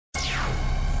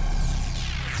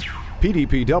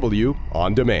PDPW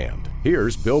On Demand.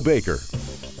 Here's Bill Baker.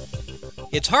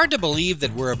 It's hard to believe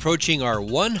that we're approaching our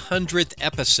 100th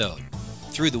episode.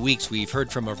 Through the weeks, we've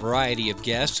heard from a variety of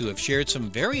guests who have shared some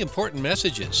very important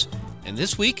messages. And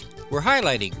this week, we're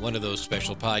highlighting one of those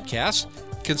special podcasts.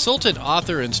 Consultant,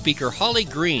 author, and speaker Holly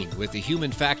Green with the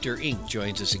Human Factor Inc.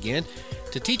 joins us again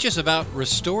to teach us about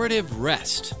restorative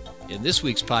rest in this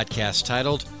week's podcast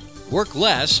titled, Work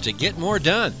Less to Get More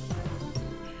Done.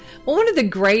 Well, one of the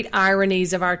great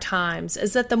ironies of our times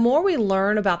is that the more we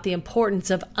learn about the importance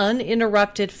of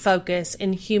uninterrupted focus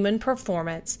in human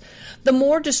performance, the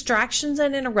more distractions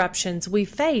and interruptions we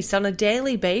face on a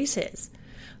daily basis.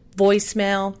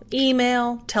 Voicemail,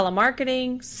 email,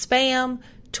 telemarketing, spam,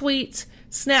 tweets,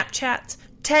 Snapchats,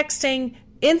 texting,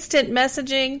 instant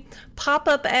messaging,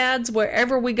 pop-up ads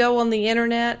wherever we go on the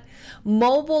internet,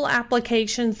 mobile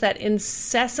applications that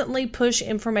incessantly push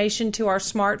information to our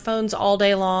smartphones all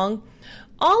day long,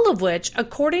 all of which,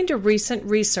 according to recent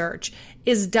research,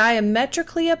 is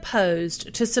diametrically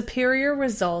opposed to superior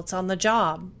results on the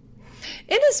job.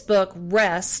 In his book,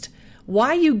 Rest,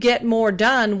 Why You Get More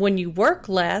Done When You Work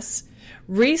Less,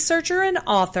 researcher and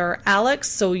author Alex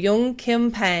So-Young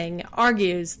Kim Pang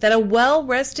argues that a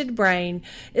well-rested brain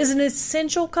is an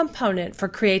essential component for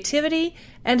creativity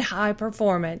and high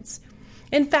performance.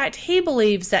 In fact, he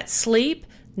believes that sleep,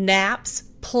 naps,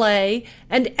 play,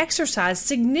 and exercise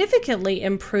significantly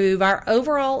improve our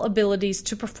overall abilities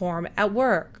to perform at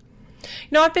work.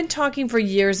 I've been talking for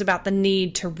years about the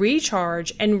need to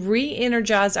recharge and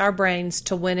re-energize our brains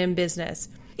to win in business.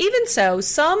 Even so,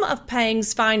 some of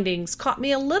Pang's findings caught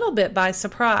me a little bit by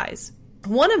surprise.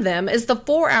 One of them is the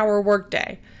 4-hour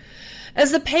workday.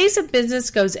 As the pace of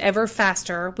business goes ever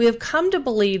faster, we have come to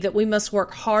believe that we must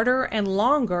work harder and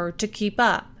longer to keep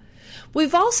up.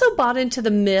 We've also bought into the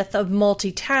myth of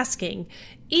multitasking,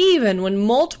 even when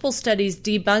multiple studies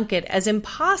debunk it as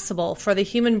impossible for the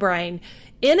human brain,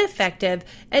 ineffective,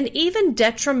 and even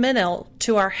detrimental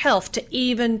to our health to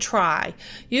even try.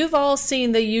 You've all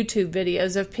seen the YouTube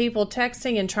videos of people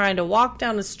texting and trying to walk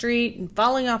down the street and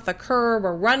falling off a curb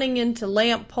or running into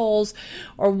lamp poles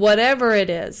or whatever it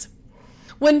is.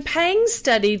 When Pang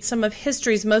studied some of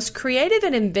history's most creative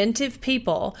and inventive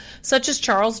people, such as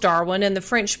Charles Darwin and the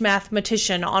French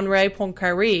mathematician Henri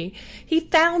Poincaré, he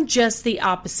found just the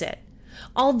opposite.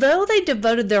 Although they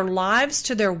devoted their lives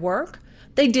to their work,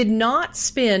 they did not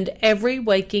spend every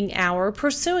waking hour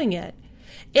pursuing it.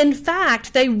 In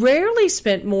fact, they rarely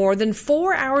spent more than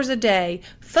 4 hours a day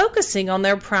focusing on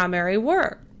their primary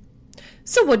work.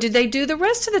 So what did they do the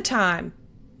rest of the time?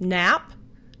 Nap,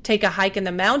 take a hike in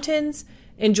the mountains,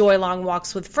 enjoy long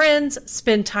walks with friends,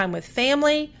 spend time with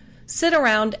family, sit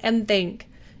around and think.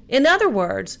 In other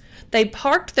words, they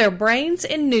parked their brains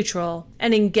in neutral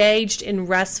and engaged in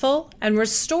restful and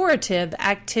restorative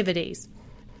activities.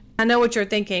 I know what you're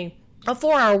thinking. A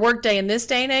 4-hour workday in this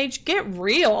day and age? Get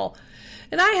real.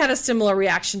 And I had a similar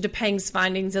reaction to Pang's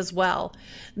findings as well.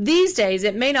 These days,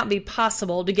 it may not be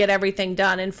possible to get everything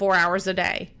done in 4 hours a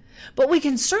day. But we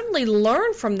can certainly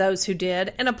learn from those who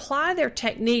did and apply their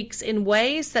techniques in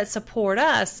ways that support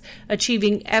us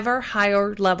achieving ever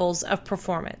higher levels of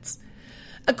performance.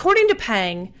 According to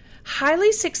Pang,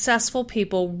 highly successful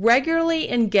people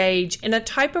regularly engage in a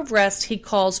type of rest he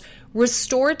calls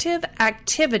restorative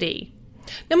activity.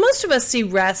 Now, most of us see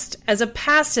rest as a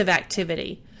passive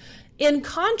activity. In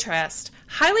contrast,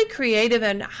 highly creative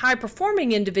and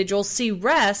high-performing individuals see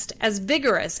rest as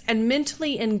vigorous and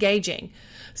mentally engaging,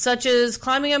 such as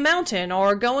climbing a mountain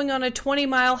or going on a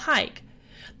 20-mile hike.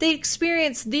 They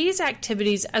experience these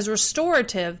activities as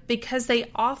restorative because they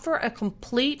offer a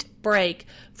complete break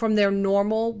from their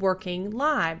normal working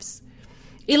lives.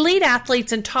 Elite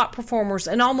athletes and top performers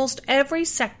in almost every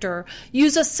sector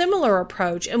use a similar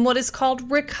approach in what is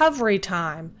called recovery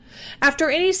time. After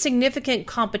any significant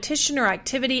competition or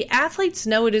activity, athletes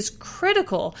know it is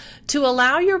critical to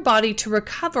allow your body to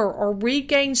recover or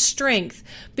regain strength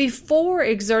before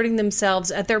exerting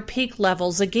themselves at their peak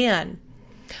levels again.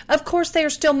 Of course, they are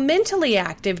still mentally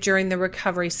active during the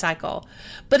recovery cycle,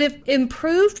 but if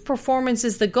improved performance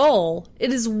is the goal,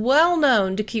 it is well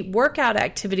known to keep workout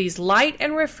activities light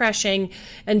and refreshing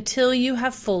until you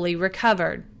have fully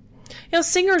recovered.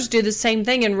 Singers do the same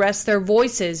thing and rest their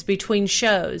voices between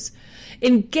shows.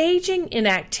 Engaging in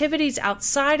activities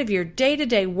outside of your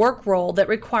day-to-day work role that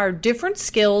require different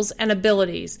skills and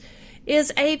abilities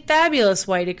is a fabulous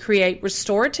way to create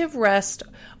restorative rest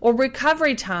or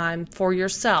recovery time for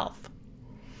yourself.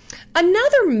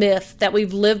 Another myth that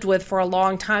we've lived with for a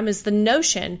long time is the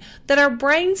notion that our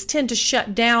brains tend to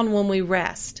shut down when we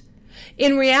rest.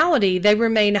 In reality, they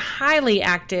remain highly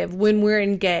active when we're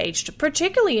engaged,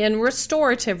 particularly in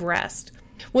restorative rest.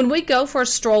 When we go for a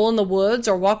stroll in the woods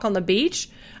or walk on the beach,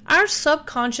 our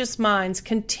subconscious minds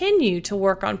continue to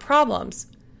work on problems.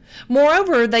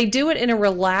 Moreover, they do it in a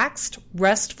relaxed,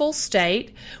 restful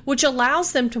state, which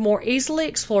allows them to more easily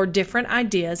explore different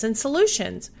ideas and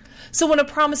solutions. So when a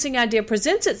promising idea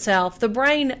presents itself, the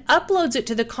brain uploads it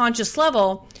to the conscious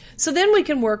level, so then we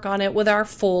can work on it with our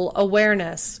full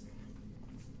awareness.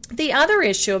 The other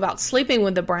issue about sleeping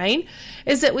with the brain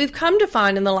is that we've come to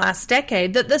find in the last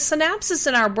decade that the synapses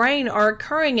in our brain are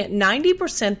occurring at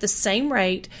 90% the same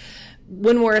rate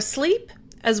when we're asleep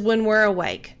as when we're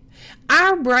awake.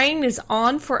 Our brain is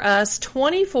on for us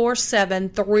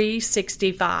 24/7,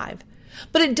 365.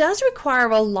 But it does require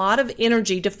a lot of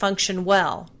energy to function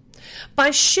well.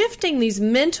 By shifting these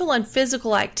mental and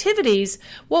physical activities,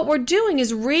 what we're doing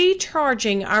is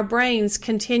recharging our brains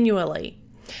continually.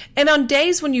 And on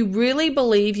days when you really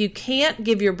believe you can't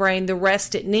give your brain the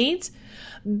rest it needs,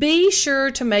 be sure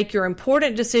to make your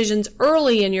important decisions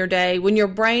early in your day when your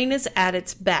brain is at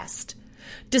its best.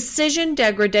 Decision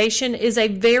degradation is a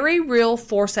very real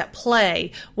force at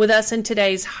play with us in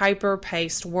today's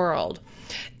hyper-paced world.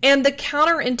 And the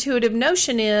counterintuitive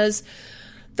notion is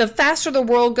the faster the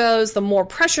world goes, the more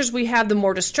pressures we have, the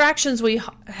more distractions we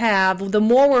have, the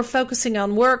more we're focusing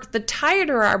on work, the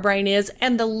tighter our brain is,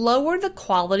 and the lower the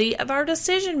quality of our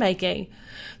decision making.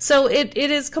 So it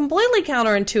is completely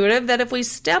counterintuitive that if we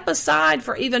step aside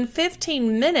for even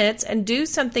 15 minutes and do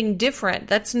something different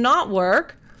that's not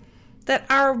work, that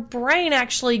our brain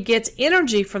actually gets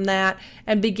energy from that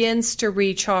and begins to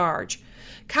recharge.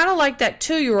 Kind of like that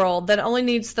 2-year-old that only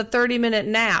needs the 30-minute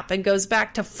nap and goes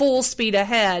back to full speed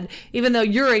ahead, even though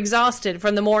you're exhausted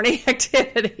from the morning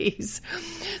activities.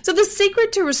 So the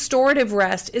secret to restorative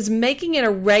rest is making it a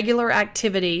regular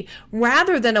activity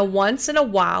rather than a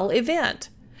once-in-a-while event.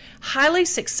 Highly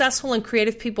successful and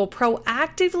creative people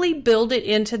proactively build it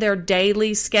into their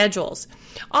daily schedules,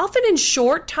 often in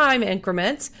short time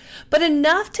increments, but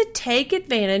enough to take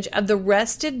advantage of the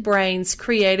rested brain's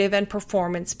creative and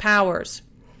performance powers.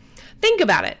 Think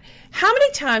about it. How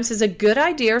many times has a good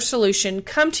idea or solution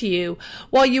come to you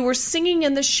while you were singing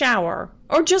in the shower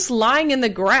or just lying in the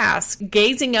grass,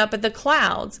 gazing up at the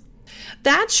clouds?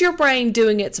 That's your brain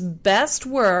doing its best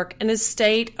work in a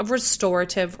state of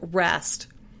restorative rest.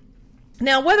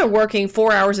 Now, whether working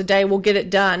 4 hours a day will get it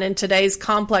done in today's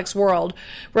complex world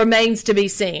remains to be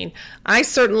seen. I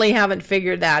certainly haven't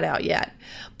figured that out yet.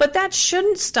 But that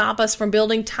shouldn't stop us from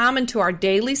building time into our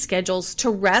daily schedules to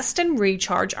rest and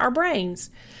recharge our brains.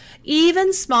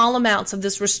 Even small amounts of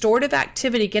this restorative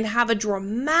activity can have a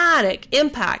dramatic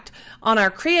impact on our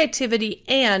creativity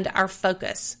and our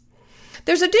focus.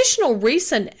 There's additional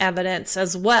recent evidence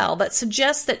as well that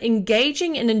suggests that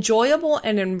engaging in enjoyable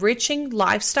and enriching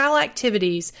lifestyle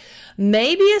activities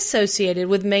may be associated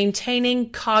with maintaining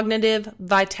cognitive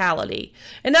vitality.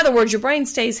 In other words, your brain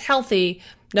stays healthy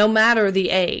no matter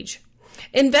the age.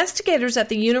 Investigators at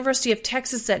the University of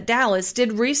Texas at Dallas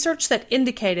did research that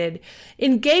indicated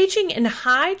engaging in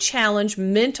high-challenge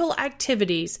mental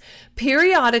activities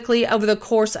periodically over the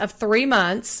course of 3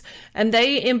 months, and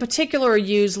they in particular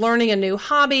used learning a new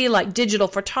hobby like digital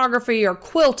photography or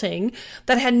quilting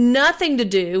that had nothing to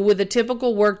do with the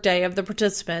typical workday of the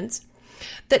participants,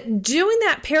 that doing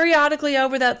that periodically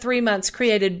over that 3 months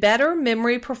created better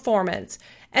memory performance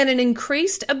and an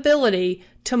increased ability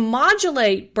to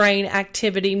modulate brain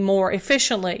activity more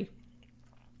efficiently.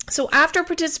 So after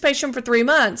participation for 3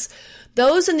 months,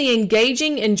 those in the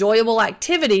engaging, enjoyable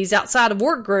activities outside of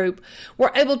work group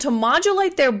were able to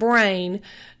modulate their brain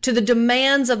to the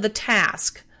demands of the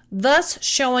task, thus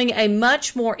showing a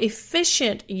much more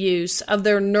efficient use of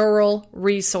their neural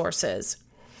resources.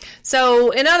 So,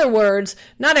 in other words,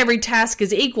 not every task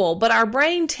is equal, but our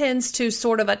brain tends to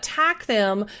sort of attack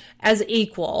them as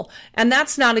equal, and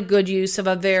that's not a good use of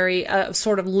a very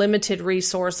sort of limited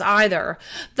resource either.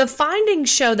 The findings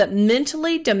show that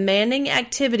mentally demanding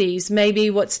activities may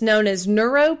be what's known as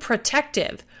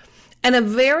neuroprotective, and a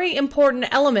very important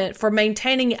element for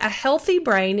maintaining a healthy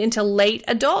brain into late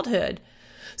adulthood.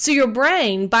 So your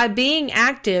brain, by being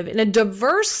active in a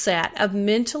diverse set of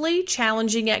mentally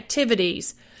challenging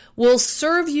activities, will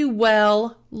serve you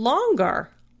well longer.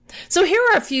 So here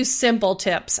are a few simple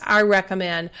tips I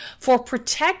recommend for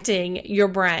protecting your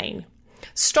brain.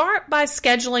 Start by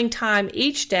scheduling time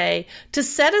each day to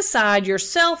set aside your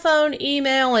cell phone,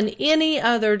 email, and any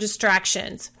other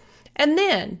distractions. And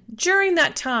then, during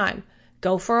that time,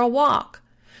 go for a walk.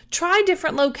 Try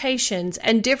different locations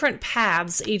and different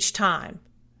paths each time.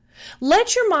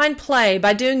 Let your mind play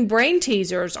by doing brain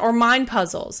teasers or mind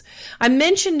puzzles. I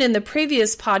mentioned in the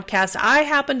previous podcast, I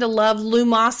happen to love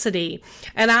Lumosity,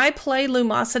 and I play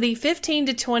Lumosity 15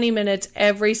 to 20 minutes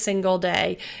every single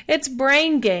day. It's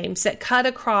brain games that cut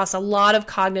across a lot of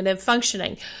cognitive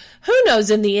functioning. Who knows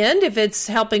in the end if it's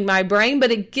helping my brain,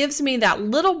 but it gives me that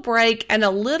little break and a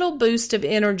little boost of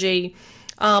energy,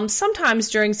 sometimes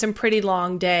during some pretty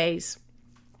long days.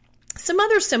 Some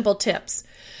other simple tips.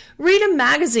 Read a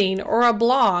magazine or a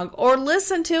blog or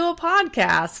listen to a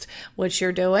podcast, which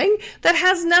you're doing, that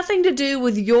has nothing to do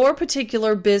with your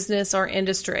particular business or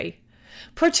industry.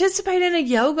 Participate in a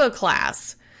yoga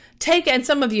class. And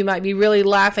some of you might be really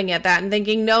laughing at that and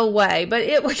thinking, no way, but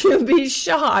you'll be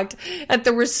shocked at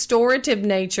the restorative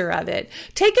nature of it.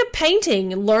 Take a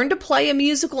painting and learn to play a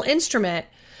musical instrument.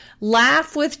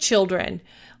 Laugh with children.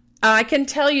 I can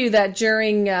tell you that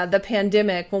during the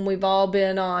pandemic, when we've all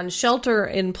been on shelter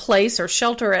in place or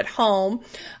shelter at home,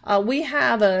 we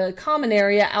have a common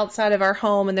area outside of our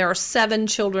home, and there are 7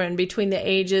 children between the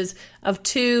ages of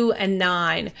 2 and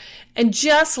 9. And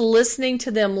just listening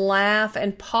to them laugh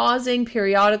and pausing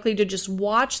periodically to just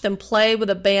watch them play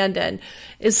with abandon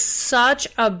is such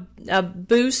a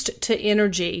boost to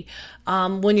energy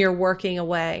when you're working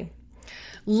away.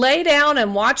 Lay down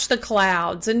and watch the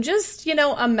clouds and just,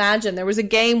 imagine. There was a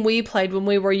game we played when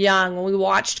we were young, when we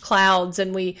watched clouds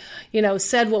and we,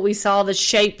 said what we saw the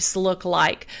shapes look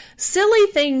like. Silly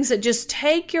things that just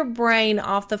take your brain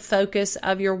off the focus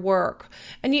of your work.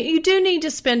 And you do need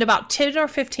to spend about 10 or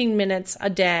 15 minutes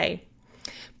a day.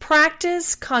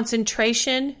 Practice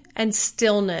concentration and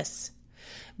stillness.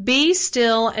 Be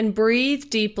still and breathe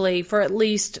deeply for at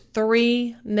least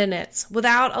 3 minutes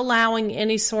without allowing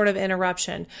any sort of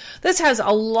interruption. This has a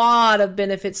lot of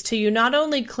benefits to you, not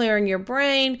only clearing your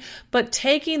brain, but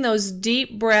taking those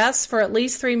deep breaths for at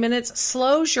least 3 minutes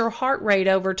slows your heart rate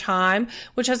over time,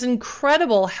 which has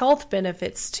incredible health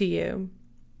benefits to you.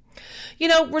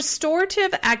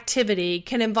 Restorative activity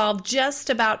can involve just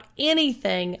about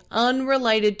anything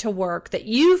unrelated to work that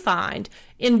you find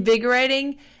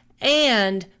invigorating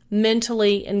and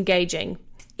mentally engaging.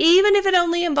 Even if it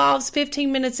only involves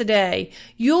 15 minutes a day,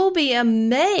 you'll be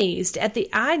amazed at the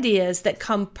ideas that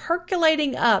come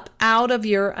percolating up out of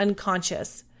your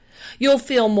unconscious. You'll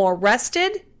feel more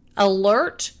rested,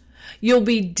 alert. You'll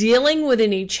be dealing with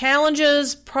any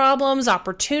challenges, problems,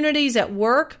 opportunities at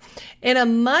work in a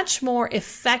much more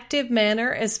effective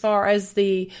manner as far as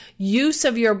the use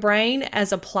of your brain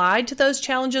as applied to those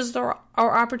challenges or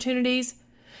opportunities.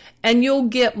 And you'll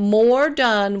get more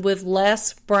done with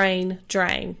less brain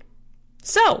drain.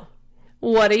 So,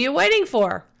 what are you waiting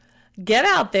for? Get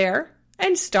out there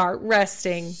and start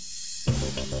resting.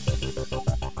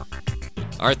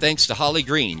 Our thanks to Holly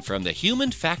Green from The Human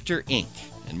Factor, Inc.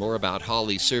 And more about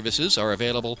Holly's services are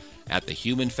available at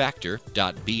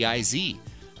thehumanfactor.biz.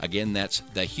 Again, that's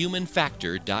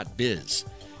thehumanfactor.biz.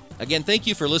 Again, thank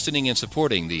you for listening and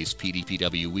supporting these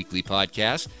PDPW Weekly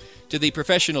podcasts. To the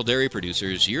professional dairy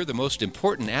producers, you're the most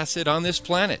important asset on this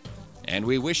planet. And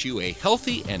we wish you a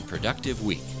healthy and productive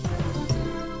week.